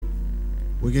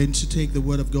We're going to take the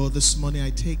word of God this morning.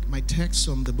 I take my text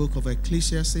from the book of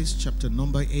Ecclesiastes, chapter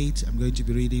number 8. I'm going to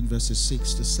be reading verses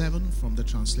 6 to 7 from the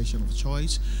translation of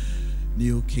choice,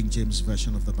 New King James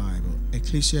Version of the Bible.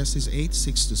 Ecclesiastes 8,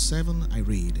 6 to 7, I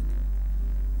read.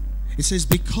 It says,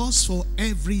 because for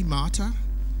every matter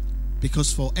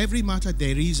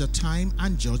there is a time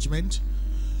and judgment,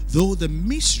 though the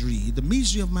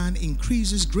misery of man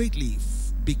increases greatly,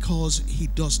 because he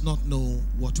does not know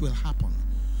what will happen.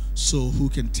 So who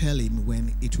can tell him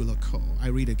when it will occur? I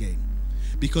read again.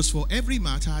 Because for every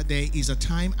matter there is a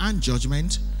time and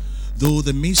judgment, though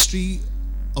the mystery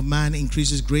of man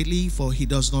increases greatly, for he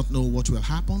does not know what will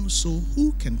happen. So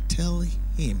who can tell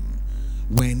him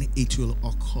when it will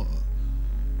occur?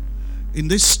 In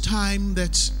this time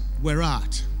that we're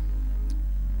at,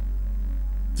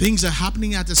 things are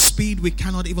happening at a speed we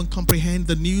cannot even comprehend.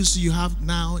 The news you have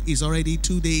now is already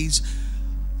 2 days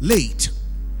late.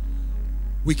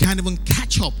 We can't even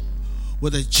catch up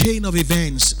with a chain of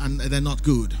events, and they're not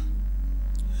good.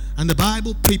 And the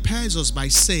Bible prepares us by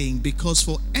saying, because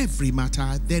for every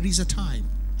matter there is a time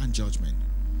and judgment.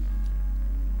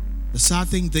 The sad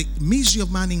thing, the misery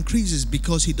of man increases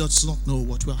because he does not know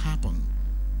what will happen.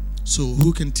 So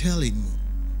who can tell him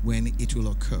when it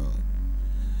will occur?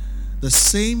 The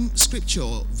same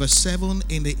scripture, verse 7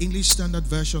 in the English Standard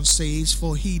Version says,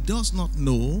 for he does not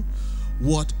know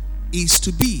what is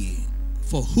to be.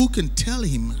 For who can tell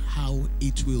him how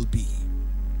it will be?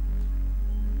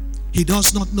 He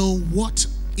does not know what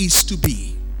is to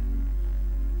be.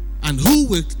 And who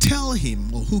will tell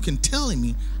him, or who can tell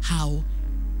him how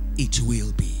it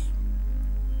will be?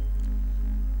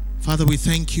 Father, we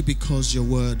thank you because your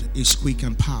word is quick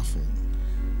and powerful,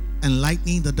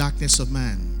 enlightening the darkness of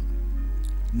man,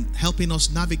 helping us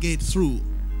navigate through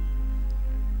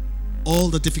all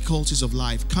the difficulties of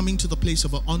life, coming to the place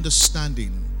of our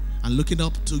understanding, and looking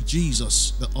up to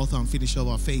Jesus, the author and finisher of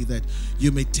our faith, that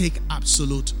you may take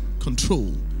absolute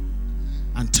control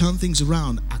and turn things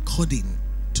around according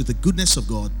to the goodness of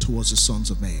God towards the sons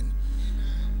of men.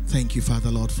 Thank you, Father,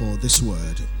 Lord, for this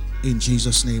word. In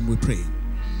Jesus' name we pray.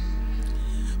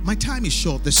 My time is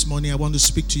short this morning. I want to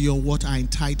speak to you on what I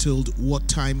entitled, What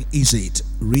Time Is It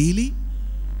Really?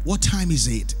 What time is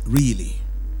it really?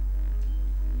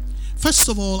 First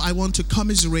of all, I want to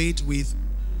commiserate with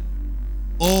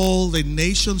all the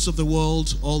nations of the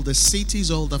world, all the cities,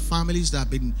 all the families that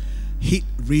have been hit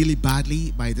really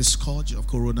badly by the scourge of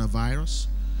coronavirus.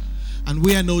 And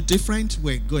we are no different.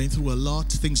 We're going through a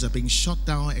lot. Things are being shut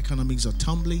down. Economies are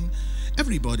tumbling.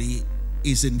 Everybody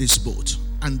is in this boat.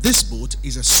 And this boat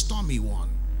is a stormy one.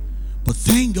 But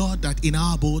thank God that in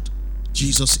our boat,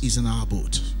 Jesus is in our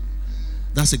boat.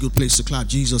 That's a good place to clap.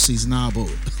 Jesus is in our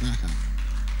boat.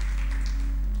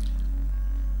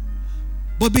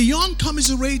 But beyond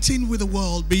commiserating with the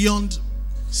world, beyond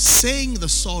saying the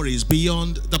sorries,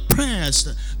 beyond the prayers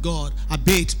that God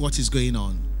abate what is going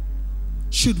on,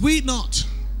 should we not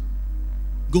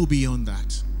go beyond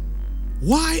that?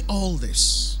 Why all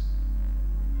this?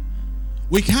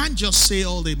 We can't just say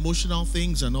all the emotional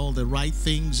things and all the right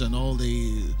things and all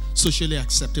the socially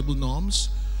acceptable norms.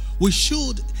 We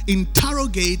should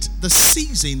interrogate the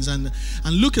seasons and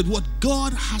look at what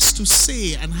God has to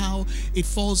say and how it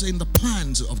falls in the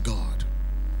plans of God.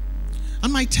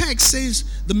 And my text says,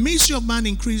 the misery of man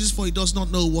increases, for he does not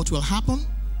know what will happen.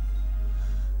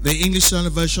 The English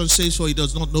Standard Version says, for he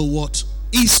does not know what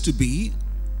is to be.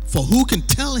 For who can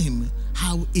tell him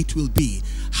how it will be?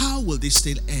 How will this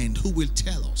thing end? Who will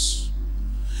tell us?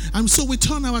 And so we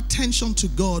turn our attention to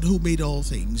God who made all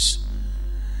things.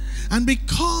 And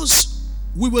because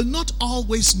we will not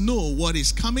always know what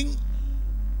is coming,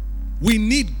 we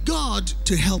need God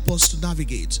to help us to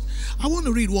navigate. I want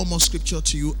to read one more scripture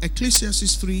to you.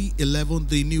 Ecclesiastes 3:11,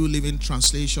 the New Living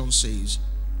Translation says,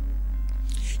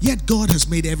 yet God has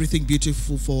made everything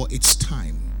beautiful for its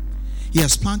time. He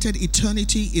has planted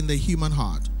eternity in the human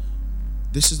heart.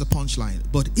 This is the punchline.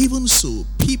 But even so,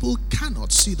 people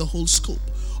cannot see the whole scope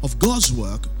of God's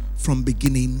work from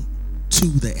beginning to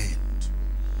the end.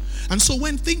 And so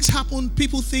when things happen,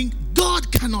 people think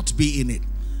God cannot be in it.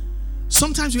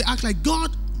 Sometimes we act like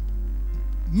God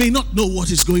may not know what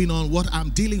is going on, what I'm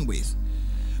dealing with.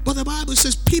 But the Bible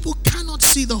says people cannot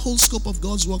see the whole scope of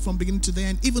God's work from beginning to the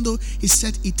end, even though He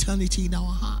set eternity in our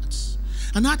hearts.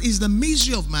 And that is the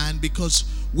misery of man, because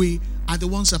we are the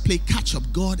ones that play catch up.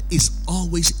 God is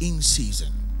always in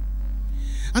season.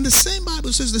 And the same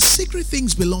Bible says the secret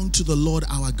things belong to the Lord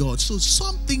our God. So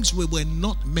some things we were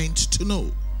not meant to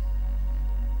know.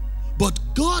 But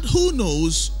God, who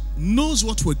knows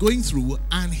what we're going through,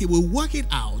 and He will work it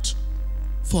out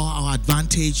for our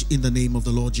advantage in the name of the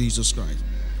Lord Jesus Christ.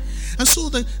 And so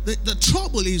the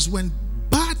trouble is when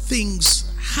bad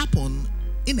things happen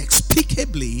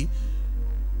inexplicably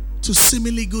to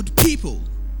seemingly good people,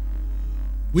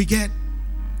 we get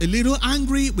a little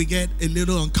angry, we get a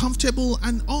little uncomfortable,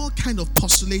 and all kind of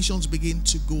postulations begin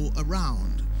to go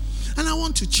around. And I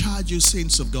want to charge you,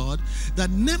 saints of God, that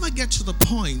never get to the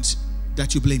point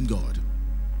that you blame God,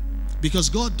 because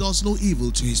God does no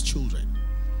evil to his children.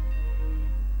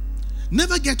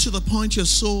 Never get to the point you're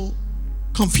so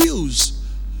confused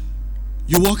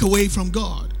you walk away from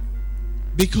God,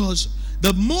 because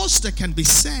the most that can be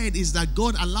said is that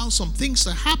God allows some things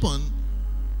to happen,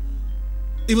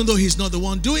 even though he's not the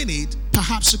one doing it,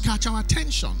 perhaps to catch our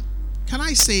attention. Can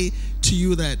I say to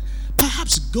you that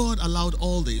perhaps God allowed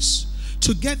all this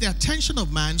to get the attention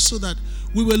of man so that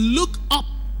we will look up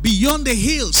beyond the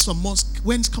hills from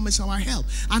whence cometh our help,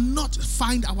 and not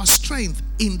find our strength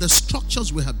in the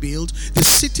structures we have built, the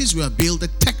cities we have built, the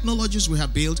technologies we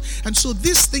have built. And so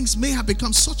these things may have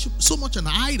become so much an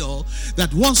idol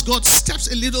that once God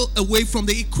steps a little away from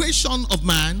the equation of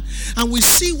man, and we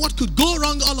see what could go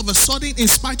wrong all of a sudden in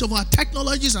spite of our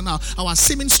technologies and our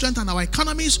seeming strength and our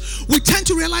economies, we tend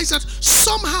to realize that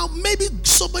somehow maybe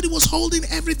somebody was holding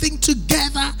everything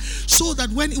together so that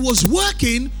when it was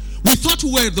working, we thought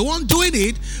we were the one doing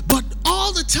it, but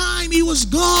all the time it was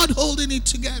God holding it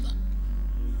together.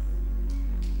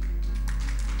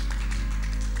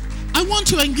 I want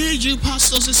to engage you,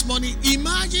 pastors, this morning.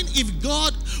 Imagine if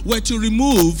God were to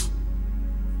remove,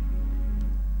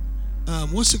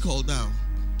 what's it called now?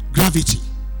 Gravity.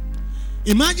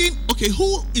 Imagine, okay,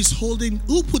 who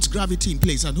puts gravity in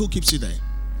place and who keeps it there?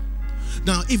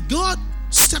 Now, if God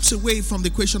steps away from the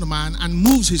equation of man and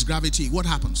moves his gravity, what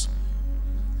happens?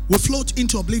 We float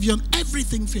into oblivion,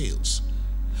 everything fails.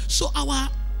 So our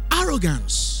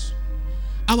arrogance,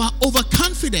 our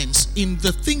overconfidence in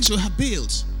the things we have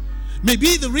built may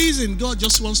be the reason God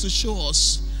just wants to show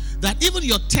us that even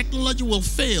your technology will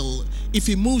fail if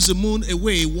he moves the moon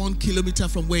away 1 kilometer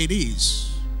from where it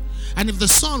is. And if the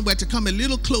sun were to come a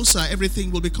little closer,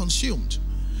 everything will be consumed.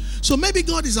 So maybe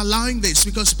God is allowing this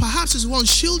because perhaps he's one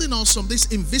shielding us from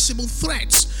these invisible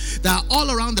threats that are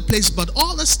all around the place, but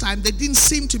all this time they didn't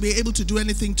seem to be able to do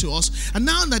anything to us. And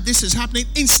now that this is happening,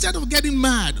 instead of getting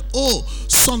mad, oh,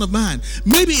 son of man,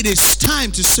 maybe it is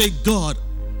time to say, God,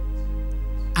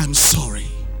 I'm sorry.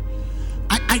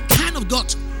 I kind of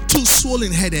got too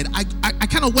swollen headed. I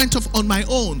kind of went off on my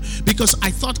own because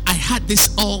I thought I had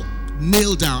this all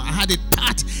nailed down. I had it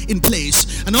pat in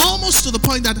place, and almost to the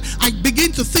point that I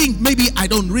begin to think maybe I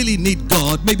don't really need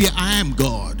God, maybe I am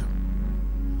God.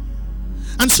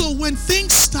 And so when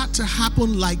things start to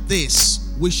happen like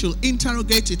this, we should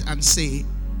interrogate it and say,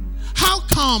 how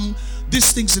come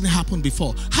these things didn't happen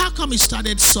before? How come it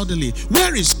started suddenly?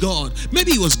 Where is God?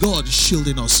 Maybe it was God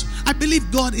shielding us. I believe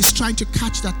God is trying to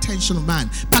catch the attention of man,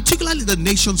 particularly the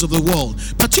nations of the world,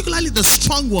 particularly the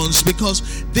strong ones,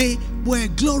 because they were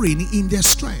glorying in their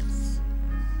strength.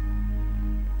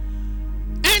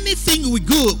 Anything we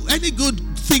do, any good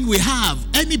thing we have,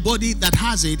 anybody that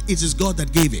has it, it is God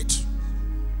that gave it.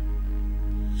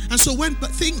 And so when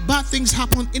bad things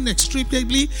happen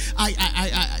inextricably,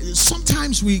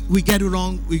 sometimes we get it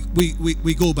wrong,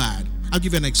 we go bad. I'll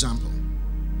give you an example.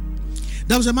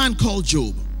 There was a man called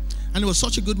Job, and he was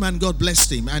such a good man, God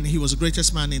blessed him, and he was the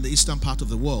greatest man in the eastern part of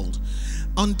the world,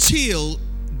 until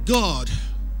God,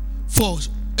 for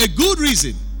a good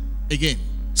reason, again,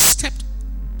 stepped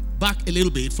back a little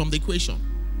bit from the equation.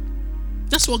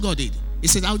 That's what God did. He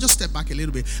said, I'll just step back a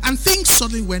little bit. And things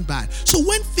suddenly went bad. So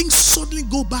when things suddenly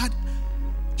go bad,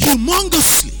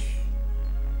 humongously,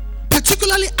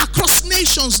 particularly across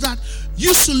nations that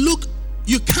used to look,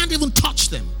 you can't even touch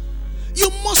them, you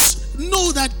must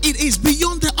know that it is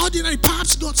beyond the ordinary.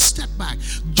 Perhaps God stepped back.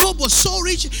 Job was so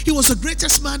rich, he was the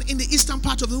greatest man in the eastern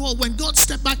part of the world. When God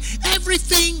stepped back,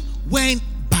 everything went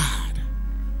bad.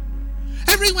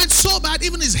 Everything went so bad,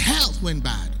 even his health went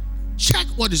bad. Check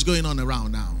what is going on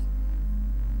around now.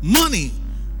 Money,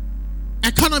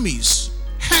 economies,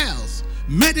 health,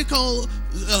 medical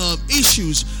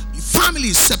issues,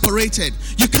 families separated.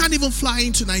 You can't even fly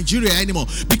into Nigeria anymore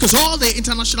because all the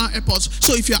international airports.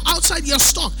 So if you're outside, you're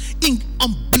stuck.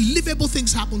 Unbelievable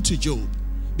things happen to Job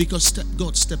because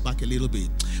God stepped back a little bit.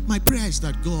 My prayer is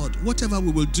that God, whatever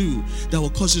we will do that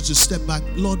will cause you to step back,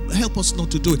 Lord, help us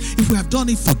not to do it. If we have done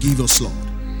it, forgive us, Lord.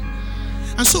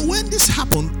 And so when this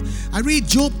happened, I read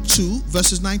Job 2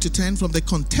 verses 9 to 10 from the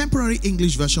contemporary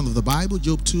English version of the Bible.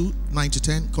 Job 2 9 to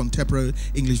 10, contemporary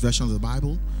English version of the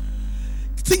Bible.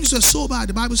 Things were so bad.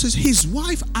 The Bible says his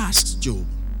wife asked Job,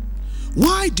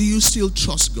 why do you still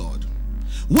trust God?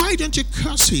 Why don't you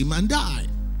curse him and die?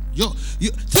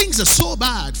 Things are so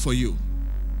bad for you.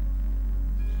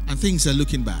 And things are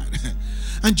looking bad.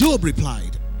 And Job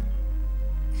replied,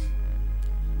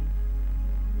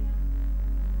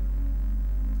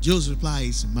 Job's reply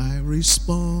is, my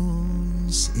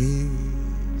response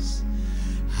is,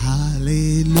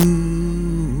 hallelujah.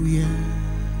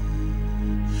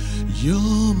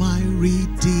 You're my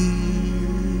Redeemer.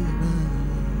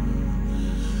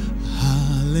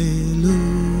 Hallelujah.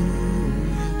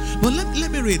 But let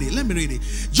me read it. Let me read it.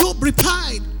 Job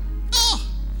replied, oh,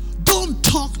 don't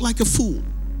talk like a fool.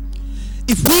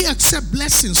 If we accept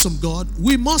blessings from God,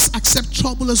 we must accept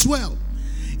trouble as well.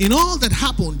 In all that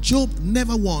happened, Job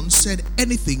never once said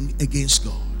anything against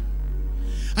God.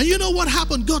 And you know what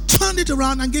happened? God turned it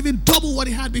around and gave him double what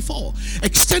he had before.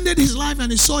 Extended his life,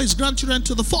 and he saw his grandchildren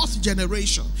to the 4th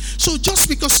generation. So just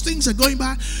because things are going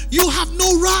bad, you have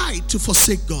no right to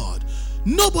forsake God.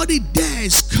 Nobody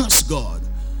dares curse God.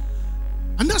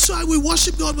 And that's why we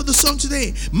worship God with the song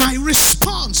today. My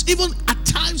response, even at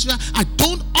times where I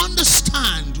don't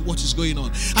understand what is going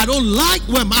on, I don't like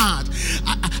where I'm at,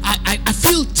 I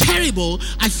feel terrible,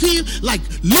 I feel like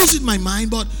losing my mind,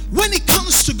 but when it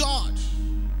comes to God,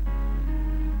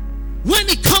 when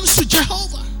it comes to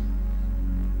Jehovah,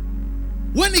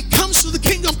 when it comes to the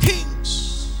King of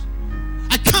Kings,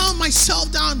 I calm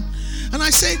myself down and I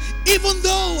say, even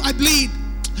though I bleed,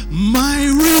 my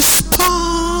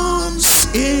response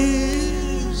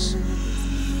is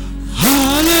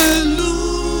hallelujah.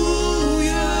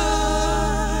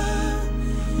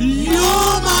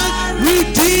 You're my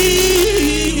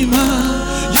Redeemer.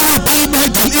 You'll be my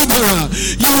deliverer.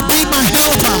 You'll be my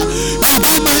helper. You'll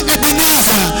be my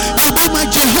Ebenezer. You'll be my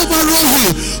Jehovah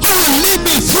Rohi, who will lead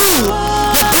me through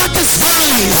the darkest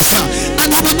valleys,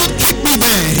 and he will not keep me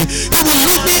there. He will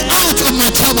lead me out of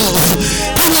my trouble.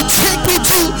 He will take me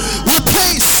to a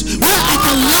place where I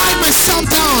can lie myself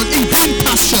down in green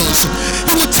pastures.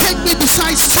 He will take me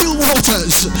beside still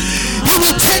waters. He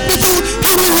will take me through.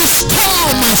 He will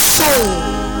restore my soul.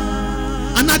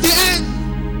 And at the end,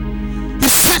 he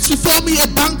sets before me a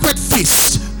banquet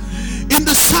feast in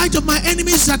the sight of my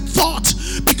enemies that thought,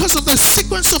 because of the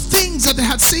sequence of things that they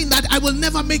had seen, that I will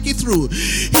never make it through.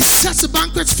 He sets a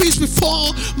banquet feast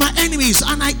before my enemies,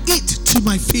 and I eat to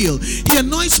my fill. He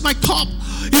anoints my cup.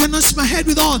 He anoints my head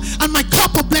with oil, and my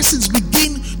cup of blessings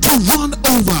begin to run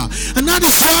over. And that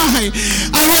is why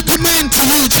I recommend to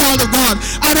you, child of God,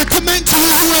 I recommend to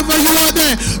you, whoever you are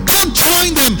there, don't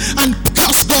join them and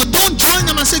curse God. Don't join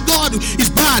them and say God is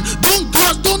bad. Don't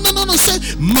no, say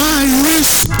my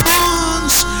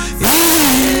response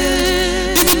is,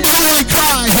 even though I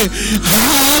cry,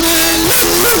 hallelujah.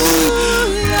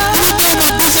 Even though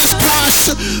my business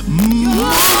crash,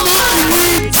 my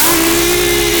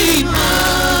Redeemer.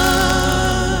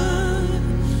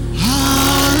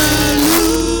 Hallelujah.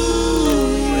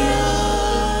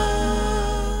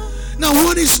 Now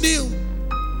what is new?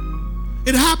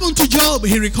 It happened to Job.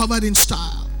 He recovered in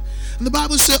style. And the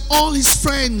Bible says all his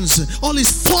friends, all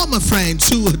his former friends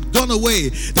who had gone away,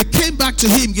 they came back to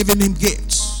him, giving him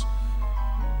gifts.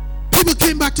 People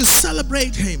came back to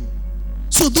celebrate him.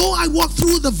 So though I walk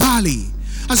through the valley,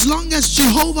 as long as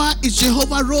Jehovah is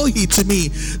Jehovah Rohi to me,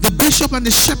 the bishop and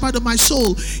the shepherd of my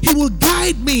soul, he will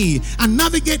guide me and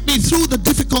navigate me through the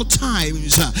difficult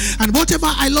times. And whatever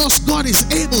I lost, God is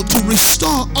able to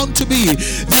restore unto me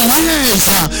the years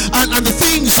and the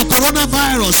things the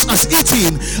coronavirus has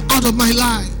eaten out of my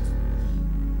life.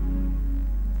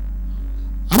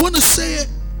 I want to say,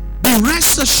 be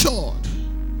rest assured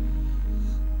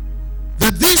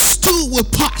that this too will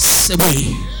pass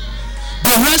away.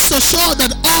 Be rest assured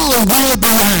that all will be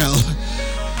well.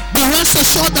 Be rest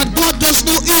assured that God does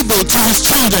no evil to his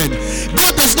children.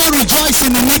 God does not rejoice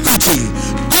in iniquity.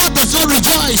 God does not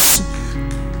rejoice.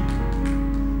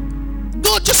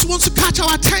 God just wants to catch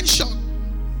our attention.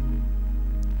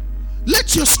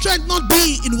 Let your strength not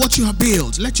be in what you have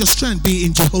built. Let your strength be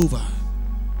in Jehovah.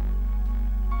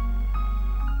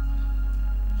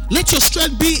 Let your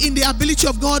strength be in the ability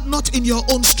of God, not in your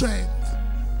own strength.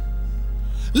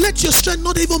 Let your strength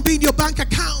not even be in your bank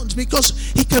account, because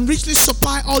he can richly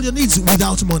supply all your needs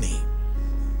without money.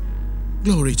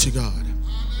 Glory to God.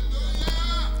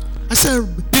 I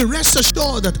said, be rest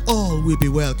assured that all will be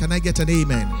well. Can I get an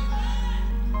amen?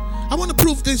 I want to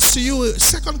prove this to you.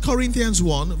 2 Corinthians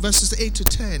 1 verses 8 to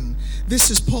 10. This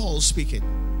is Paul speaking.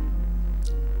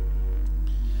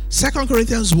 2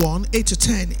 Corinthians 1 8 to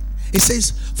 10. It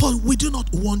says, for we do not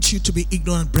want you to be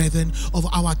ignorant, brethren, of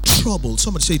our trouble.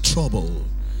 Somebody say trouble.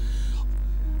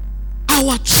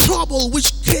 Our trouble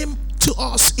which came to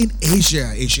us in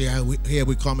Asia. Here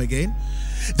we come again.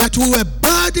 That we were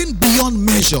burdened beyond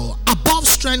measure, above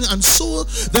strength, and so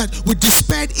that we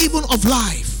despaired even of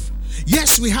life.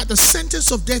 Yes, we had the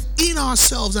sentence of death in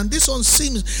ourselves, and this one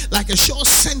seems like a sure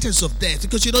sentence of death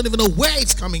because you don't even know where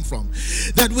it's coming from.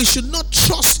 That we should not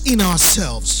trust in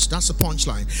ourselves. That's the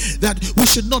punchline. That we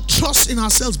should not trust in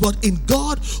ourselves, but in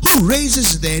God who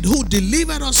raises the dead, who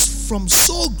delivered us from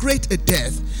so great a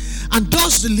death, and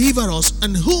does deliver us,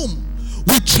 and whom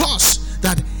we trust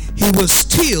that he will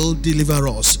still deliver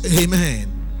us. Amen.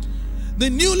 The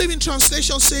New Living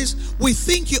Translation says, we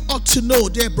think you ought to know,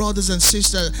 dear brothers and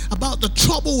sisters, about the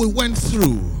trouble we went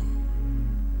through,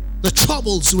 the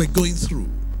troubles we're going through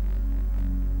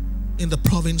in the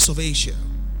province of Asia.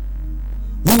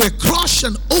 We were crushed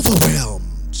and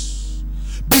overwhelmed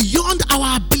beyond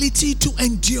our ability to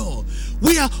endure.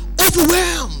 We are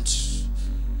overwhelmed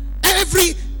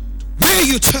everywhere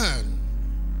you turn,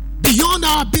 beyond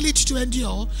our ability to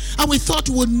endure, and we thought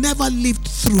we would never live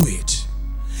through it.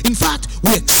 In fact,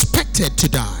 we expected to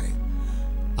die.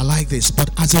 I like this, but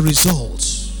as a result,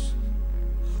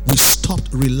 we stopped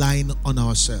relying on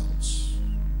ourselves.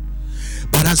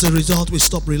 But as a result, we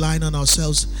stopped relying on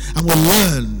ourselves, and we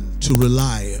learn to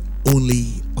rely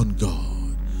only on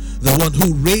God, the one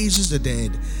who raises the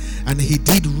dead. And he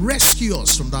did rescue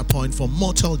us from that point from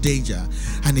mortal danger,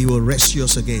 and he will rescue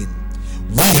us again.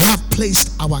 We have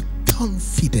placed our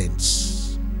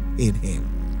confidence in him,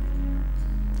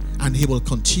 and he will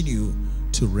continue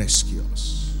to rescue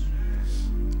us.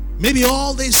 Maybe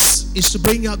all this is to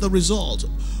bring out the result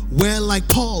where, like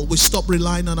Paul, we stop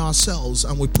relying on ourselves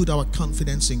and we put our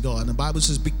confidence in God. And the Bible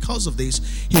says because of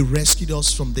this, he rescued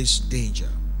us from this danger.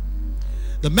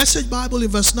 The Message Bible in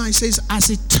verse 9 says,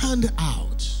 as it turned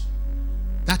out,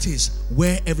 that is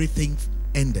where everything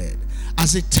ended.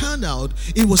 As it turned out,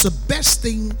 it was the best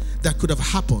thing that could have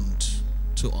happened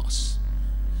to us.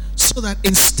 So that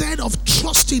instead of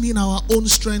trusting in our own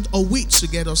strength or wits to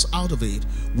get us out of it,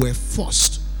 we're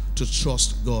forced to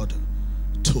trust God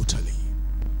totally.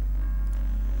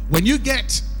 When you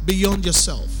get beyond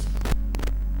yourself,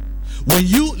 when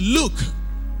you look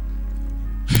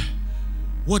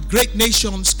what great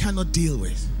nations cannot deal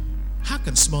with, how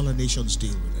can smaller nations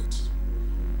deal with it?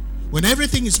 When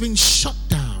everything is being shut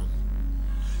down,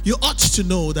 you ought to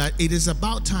know that it is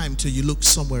about time till you look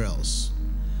somewhere else.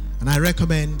 And I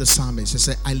recommend the psalmist. He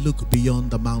said, I look beyond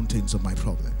the mountains of my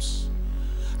problems.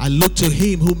 I look to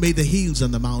him who made the hills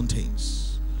and the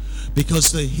mountains.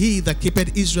 Because he that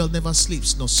keepeth Israel never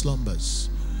sleeps nor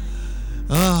slumbers.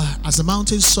 As the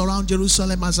mountains surround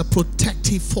Jerusalem as a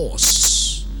protective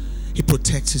force, he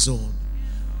protects his own.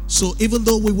 So even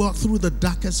though we walk through the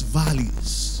darkest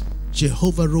valleys,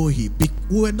 Jehovah Rohi,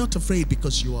 we are not afraid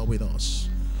because you are with us.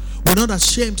 We're not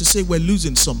ashamed to say we're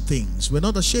losing some things. We're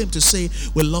not ashamed to say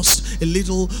we lost a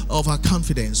little of our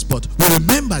confidence. But we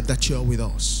remember that you're with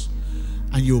us,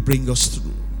 and you'll bring us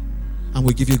through. And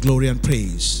we give you glory and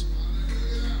praise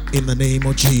in the name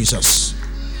of Jesus.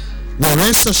 Well,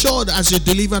 rest assured, as you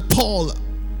delivered Paul,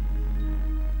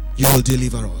 you will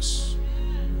deliver us.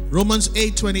 Romans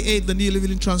 8:28, the New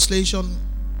Living Translation,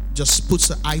 just puts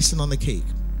the icing on the cake.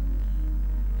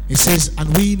 It says,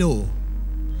 and we know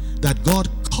that God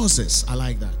causes. I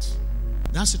like that.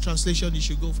 That's the translation you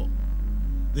should go for.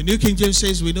 The New King James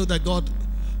says, we know that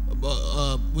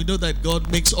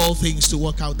God makes all things to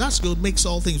work out. That's good, makes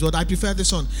all things, but I prefer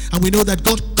this one. And we know that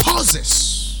God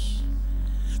causes.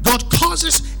 God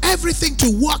causes everything to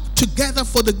work together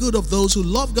for the good of those who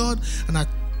love God and are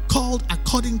called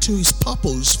according to his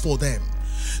purpose for them.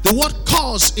 The word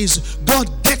cause is God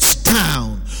gets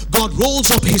down, God rolls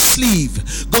up his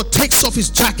sleeve, God takes off his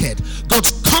jacket, God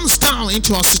comes down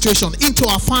into our situation, into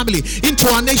our family, into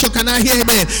our nation. Can I hear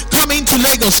amen? Come into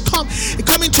Lagos, come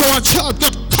into our church.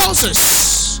 God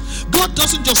causes. God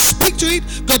doesn't just speak to it,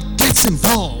 God gets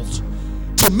involved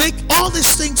to make all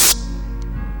these things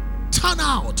turn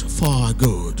out for our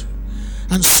good.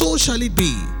 And so shall it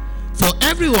be for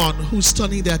everyone who's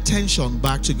turning their attention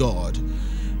back to God.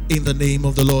 In the name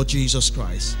of the Lord Jesus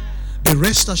Christ. Be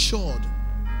rest assured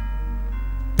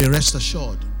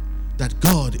that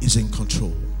God is in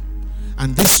control,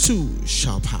 and this too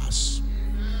shall pass.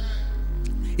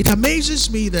 It amazes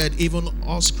me that even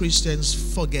us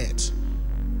Christians forget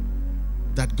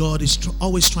that God is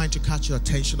always trying to catch the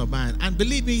attention of man, and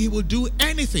believe me, he will do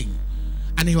anything,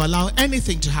 and he will allow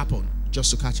anything to happen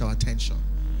just to catch our attention.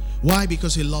 Why?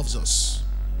 Because he loves us.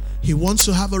 He wants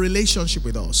to have a relationship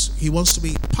with us. He wants to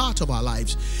be part of our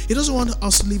lives. He doesn't want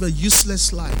us to live a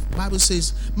useless life. The Bible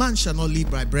says, man shall not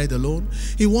live by bread alone.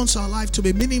 He wants our life to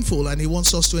be meaningful, and he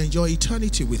wants us to enjoy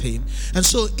eternity with him. And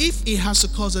so if he has to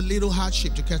cause a little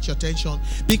hardship to catch your attention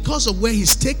because of where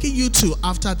he's taking you to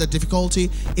after the difficulty,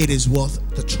 it is worth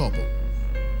the trouble.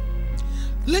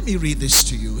 Let me read this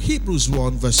to you. Hebrews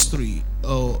 1 verse 3.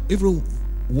 Hebrews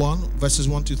 1 verses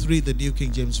 1 to 3, the New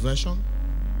King James Version.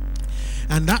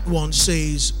 And that one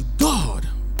says, God,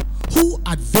 who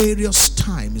at various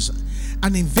times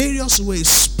and in various ways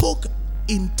spoke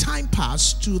in time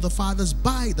past to the fathers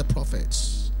by the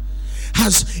prophets,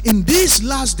 has in these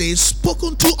last days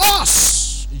spoken to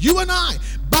us, you and I,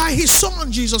 by his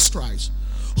Son Jesus Christ,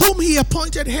 whom he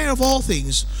appointed heir of all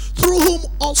things, through whom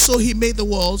also he made the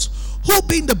worlds, who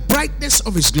being the brightness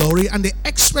of his glory and the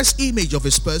express image of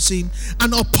his person,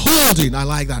 and upholding, I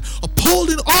like that,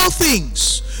 upholding all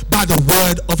things by the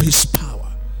word of his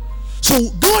power.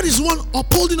 So God is one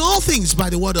upholding all things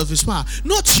by the word of his power.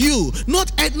 Not you,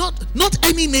 not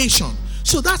any nation.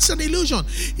 So that's an illusion.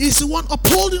 He's the one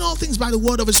upholding all things by the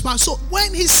word of his power. So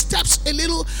when he steps a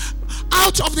little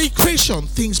out of the equation,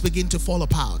 things begin to fall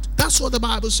apart. That's what the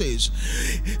Bible says.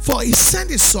 For he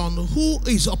sent his Son, who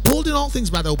is upholding all things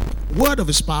by the word of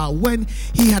his power, when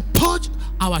he had purged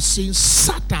our sins,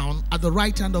 sat down at the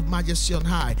right hand of majesty on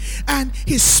high. And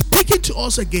he's speaking to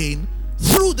us again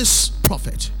through this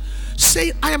prophet,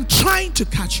 say, I am trying to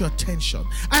catch your attention.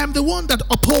 I am the one that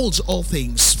upholds all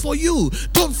things for you.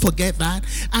 Don't forget that.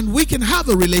 And we can have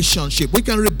a relationship. We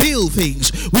can rebuild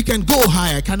things. We can go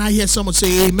higher. Can I hear someone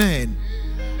say amen?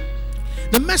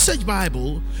 The Message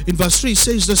Bible in verse 3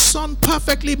 says, the Son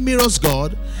perfectly mirrors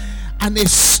God and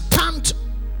is stamped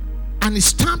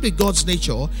with God's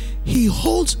nature. He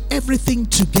holds everything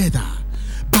together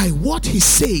by what he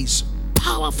says.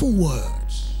 Powerful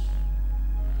words.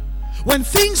 When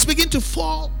things begin to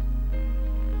fall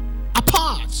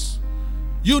apart,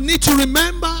 you need to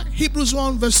remember Hebrews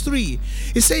 1 verse 3.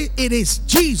 It says it is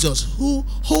Jesus who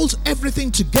holds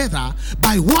everything together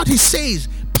by what he says.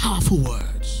 Powerful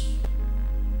words.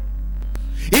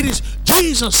 It is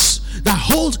Jesus that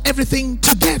holds everything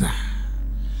together.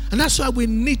 And that's why we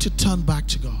need to turn back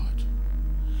to God,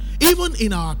 even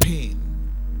in our pain.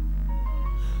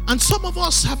 And some of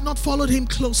us have not followed him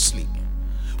closely.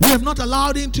 We have not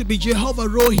allowed him to be Jehovah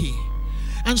Rohi.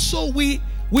 And so we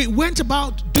went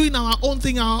about doing our own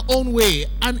thing our own way,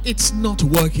 and it's not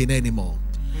working anymore.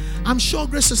 I'm sure,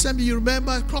 Grace Assembly, you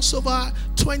remember crossover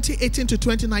 2018 to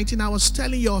 2019. I was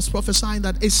telling you, I was prophesying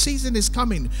that a season is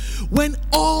coming when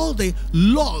all the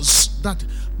laws that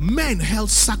men held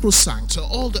sacrosanct,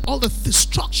 all the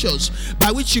structures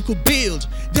by which you could build,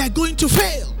 they're going to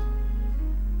fail.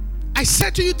 I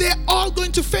said to you, they're all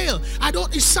going to fail.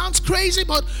 It sounds crazy,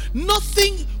 but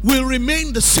nothing will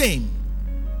remain the same.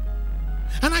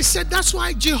 And I said, that's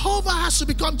why Jehovah has to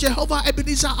become Jehovah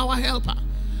Ebenezer, our helper.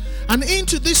 And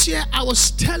into this year, I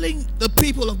was telling the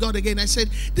people of God again, I said,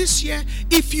 this year,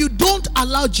 if you don't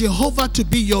allow Jehovah to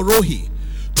be your Rohi,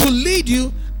 to lead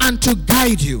you and to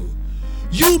guide you,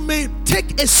 you may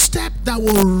take a step that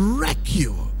will wreck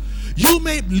you. You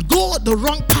may go the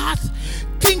wrong path.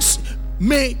 Things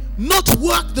may not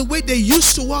work the way they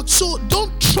used to work. So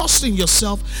don't trust in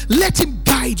yourself. Let him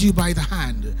guide you by the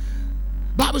hand.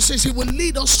 Bible says he will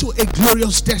lead us to a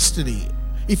glorious destiny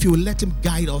if you will let him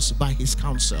guide us by his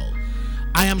counsel.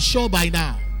 I am sure by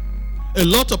now a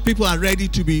lot of people are ready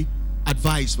to be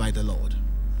advised by the Lord.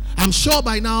 I'm sure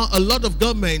by now a lot of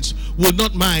governments will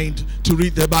not mind to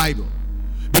read the Bible,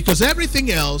 because everything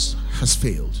else has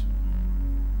failed.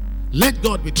 Let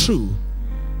God be true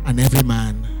and every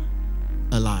man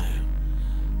a liar.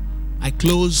 I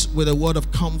close with a word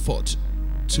of comfort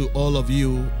to all of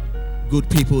you good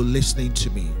people listening to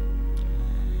me,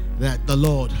 that the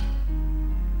Lord,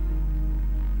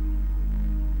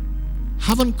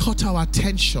 having caught our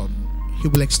attention, he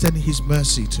will extend his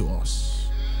mercy to us.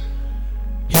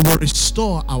 He will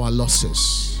restore our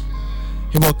losses.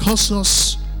 He will cause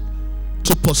us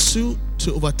to pursue,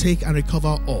 to overtake and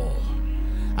recover all,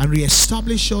 and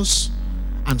reestablish us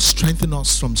and strengthen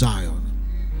us from Zion,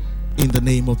 in the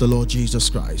name of the Lord Jesus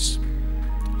Christ.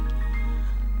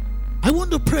 I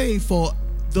want to pray for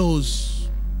those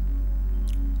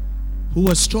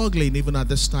who are struggling even at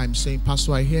this time, saying,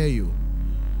 Pastor, I hear you,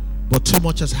 but too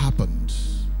much has happened.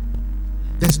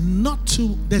 There's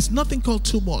nothing called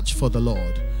too much for the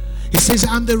Lord. He says,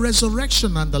 I'm the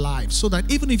resurrection and the life, so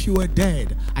that even if you were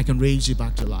dead, I can raise you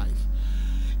back to life.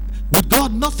 With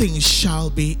God, nothing shall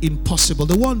be impossible.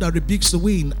 The one that rebukes the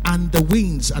wind, and the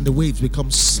winds and the waves become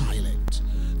silent.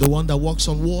 The one that walks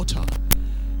on water,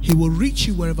 he will reach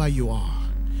you wherever you are.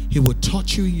 He will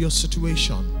touch you in your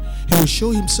situation. He will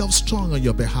show himself strong on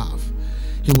your behalf.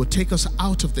 He will take us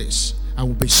out of this and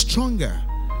will be stronger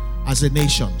as a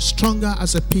nation, stronger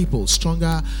as a people,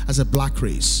 stronger as a black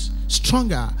race,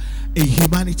 stronger a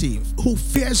humanity who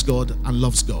fears God and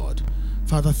loves God.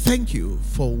 Father, thank you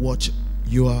for what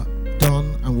you are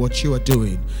done and what you are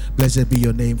doing. Blessed be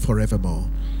your name forevermore.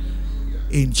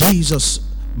 In Jesus'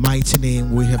 mighty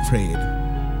name we have prayed.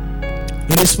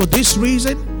 It is for this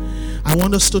reason I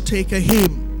want us to take a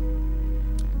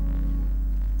hymn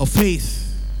of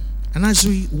faith. And as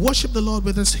we worship the Lord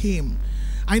with this hymn,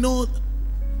 I know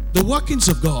the workings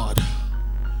of God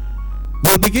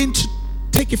will begin to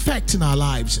take effect in our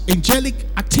lives. Angelic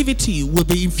activity will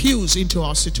be infused into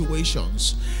our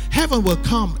situations. Heaven will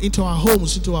come into our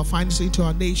homes, into our finances, into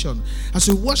our nation. As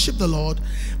we worship the Lord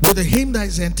with a hymn that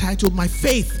is entitled, My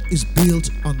Faith is Built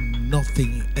on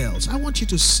Nothing Else. I want you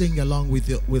to sing along with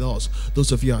us,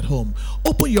 those of you at home.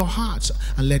 Open your hearts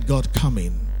and let God come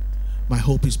in. My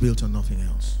hope is built on nothing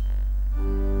else.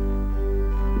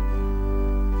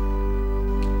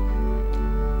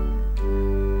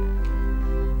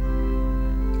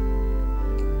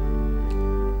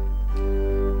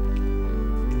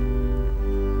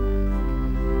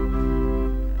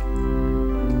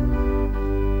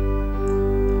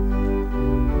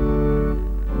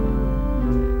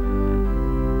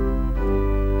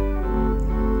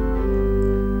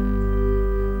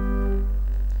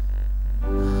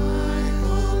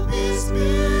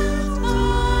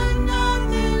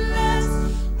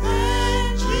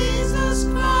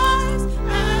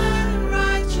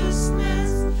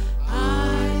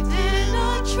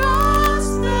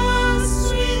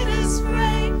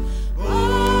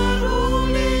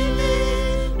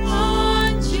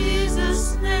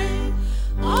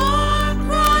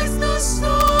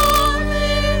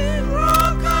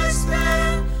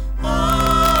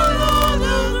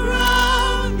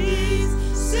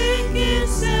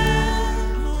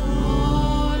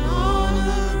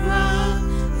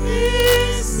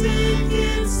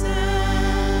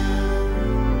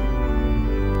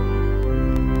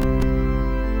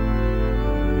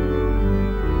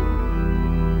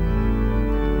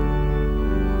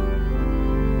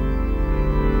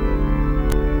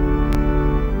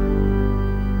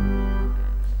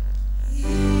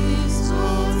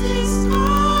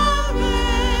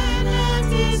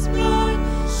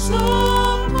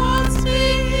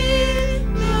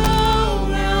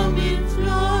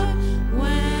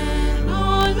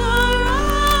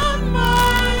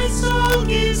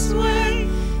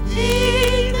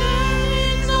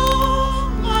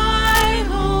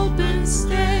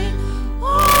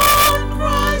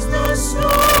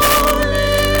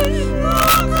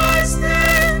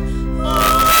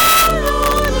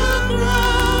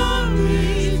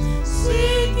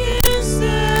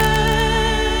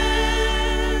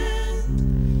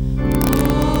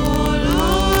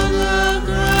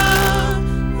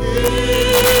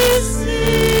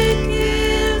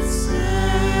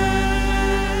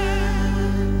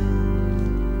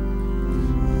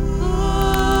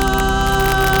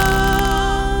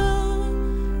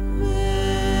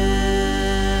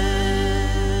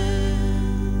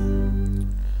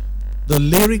 The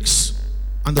lyrics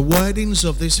and the wordings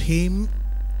of this hymn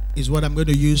is what I'm going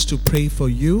to use to pray for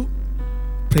you,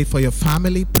 pray for your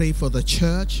family, pray for the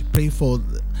church, pray for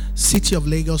the city of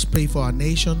Lagos, pray for our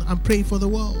nation, and pray for the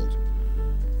world.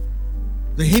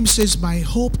 The hymn says, my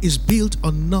hope is built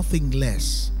on nothing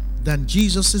less than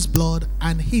Jesus' blood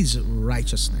and his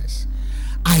righteousness.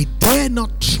 I dare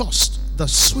not trust the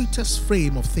sweetest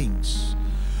frame of things,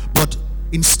 but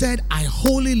instead I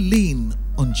wholly lean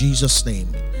on Jesus'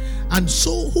 name. And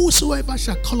so whosoever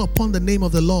shall call upon the name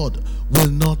of the Lord will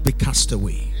not be cast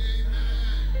away.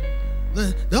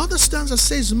 The other stanza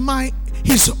says,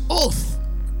 his oath,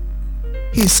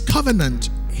 his covenant,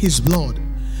 his blood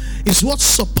is what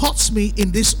supports me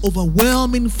in this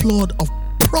overwhelming flood of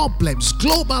problems,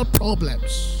 global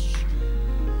problems.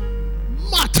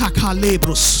 Mataka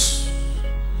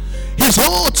his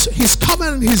oath, his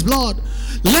covenant, his blood,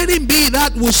 let him be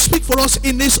that will speak for us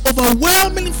in this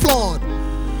overwhelming flood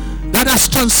that has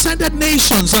transcended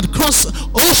nations and crossed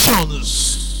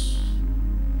oceans.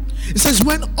 It says,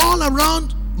 when all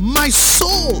around my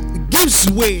soul gives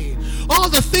way, all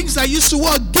the things that used to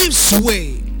work gives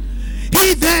way,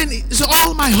 he then is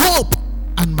all my hope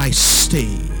and my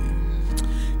stay.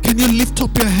 Can you lift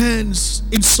up your hands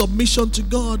in submission to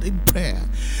God in prayer?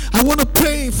 I want to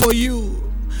pray for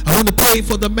you. I want to pray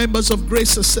for the members of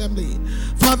Grace Assembly.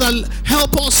 Father,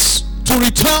 help us to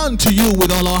return to you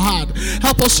with all our heart.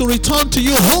 Help us to return to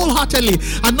you wholeheartedly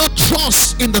and not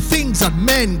trust in the things that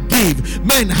men give,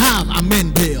 men have, and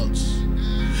men build.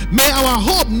 May our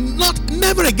hope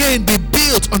never again be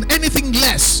built on anything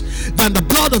less than the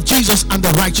blood of Jesus and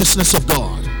the righteousness of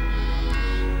God.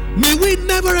 May we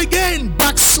never again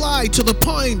backslide to the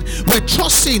point where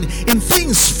trusting in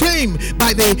things framed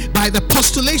by the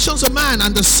postulations of man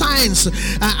and the science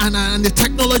and the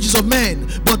technologies of men,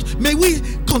 but may we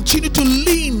continue to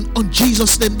lean on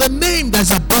Jesus' name, the name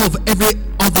that's above every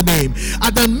other name.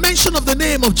 At the mention of the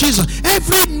name of Jesus,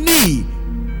 every knee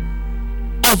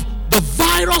of the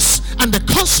virus and the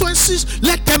consequences,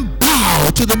 let them bow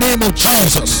to the name of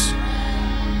Jesus.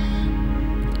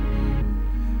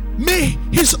 May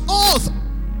his oath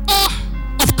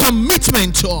of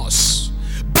commitment to us,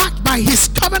 backed by his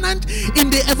covenant in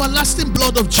the everlasting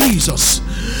blood of Jesus,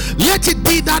 let it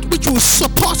be that which will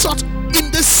support us in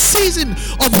this season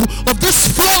of this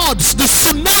floods, the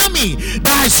tsunami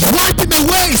that is wiping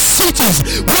away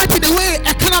cities, wiping away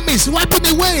economies, wiping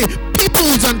away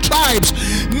peoples and tribes.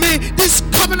 May this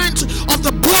covenant of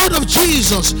the blood of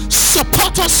Jesus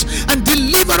support us and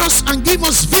deliver us and give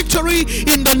us victory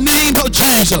in the name of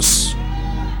Jesus.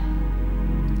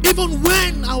 Even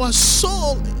when our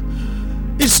soul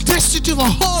is destitute of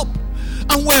hope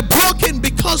and we're broken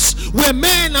because we're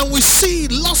men and we see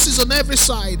losses on every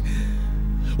side,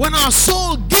 when our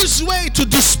soul gives way to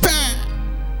despair,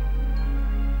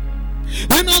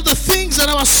 when all the things that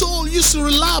our soul used to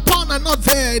rely upon are not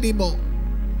there anymore,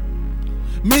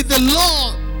 may the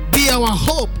Lord be our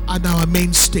hope and our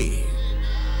mainstay.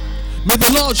 May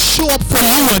the Lord show up for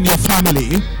you and your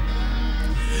family.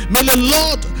 May the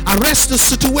Lord arrest the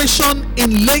situation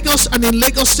in Lagos and in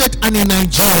Lagos State and in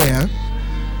Nigeria.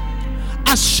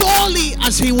 As surely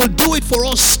as he will do it for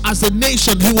us as a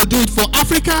nation, he will do it for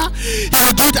Africa. He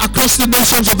will do it across the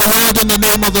nations of the world in the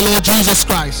name of the Lord Jesus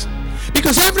Christ.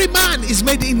 Because every man is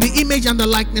made in the image and the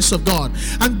likeness of God,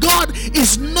 and God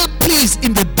is not pleased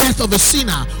in the death of a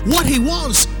sinner. What he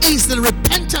wants is the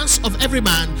repentance of every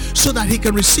man, so that he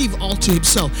can receive all to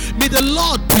himself. May the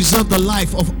Lord preserve the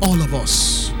life of all of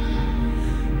us,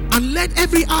 and let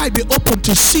every eye be open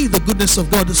to see the goodness of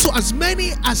God. So as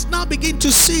many as now begin to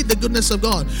see the goodness of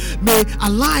God may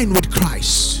align with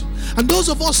Christ, and those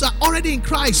of us that are already in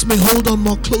Christ may hold on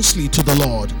more closely to the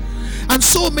Lord. And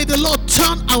so may the Lord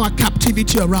turn our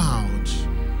captivity around.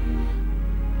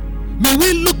 May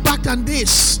we look back on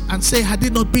this and say, had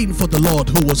it not been for the Lord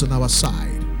who was on our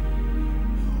side,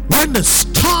 when the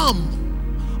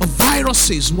storm of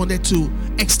viruses wanted to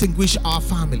extinguish our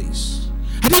families,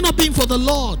 had it not been for the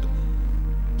Lord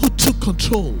who took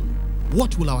control,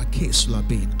 what will our case have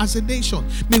been? As a nation,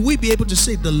 may we be able to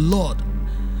say the Lord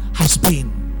has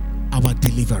been our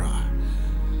deliverer,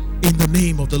 in the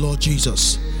name of the Lord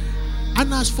Jesus.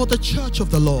 And as for the church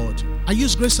of the Lord, I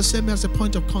use Grace Assembly as a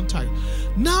point of contact.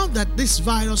 Now that this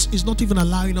virus is not even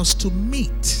allowing us to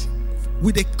meet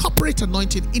with a corporate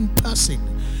anointing in person,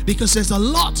 because there's a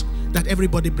lot that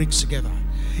everybody brings together,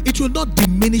 it will not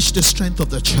diminish the strength of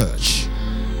the church.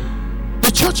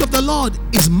 The church of the Lord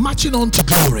is marching on to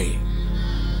glory.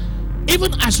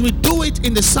 Even as we do it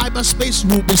in the cyberspace,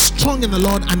 we'll be strong in the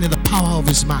Lord and in the power of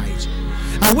his might.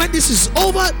 And when this is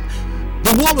over,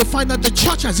 the world will find that the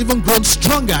church has even grown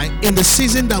stronger in the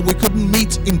season that we couldn't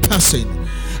meet in person.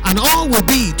 And all will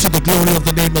be to the glory of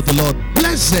the name of the Lord.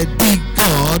 Blessed be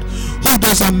God, who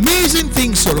does amazing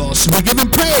things for us. We give him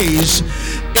praise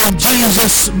in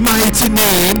Jesus' mighty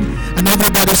name. And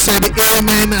everybody said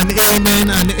amen and amen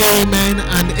and amen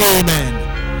and amen.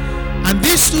 And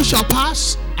this too shall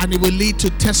pass, and it will lead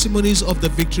to testimonies of the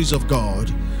victories of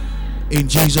God in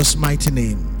Jesus' mighty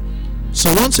name.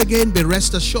 So once again, be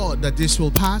rest assured that this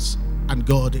will pass and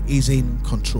God is in control.